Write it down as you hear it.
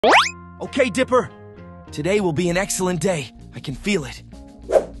Okay, Dipper. Today will be an excellent day. I can feel it.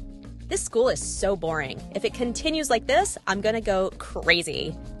 This school is so boring. If it continues like this, I'm gonna go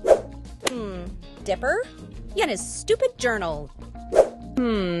crazy. Dipper? Yeah, and his stupid journal.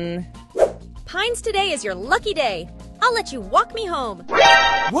 Pines, today is your lucky day. I'll let you walk me home.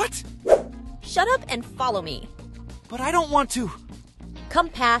 What? Shut up and follow me. But I don't want to. Come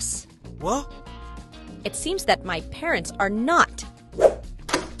pass. What? It seems that my parents are not.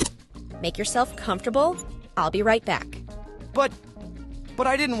 Make yourself comfortable. I'll be right back. But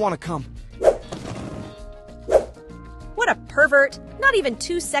I didn't want to come. What a pervert. Not even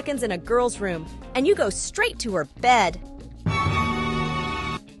 2 seconds in a girl's room, and you go straight to her bed.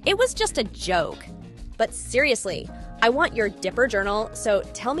 It was just a joke. But seriously, I want your Dipper journal, so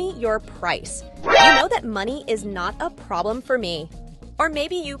tell me your price. You know that money is not a problem for me. Or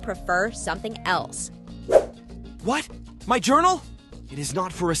maybe you prefer something else. What? My journal? It is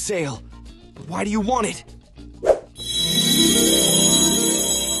not for a sale. But why do you want it?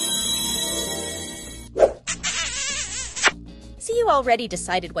 See, you already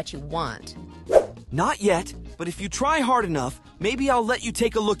decided what you want. Not yet, but if you try hard enough, maybe I'll let you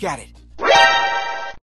take a look at it.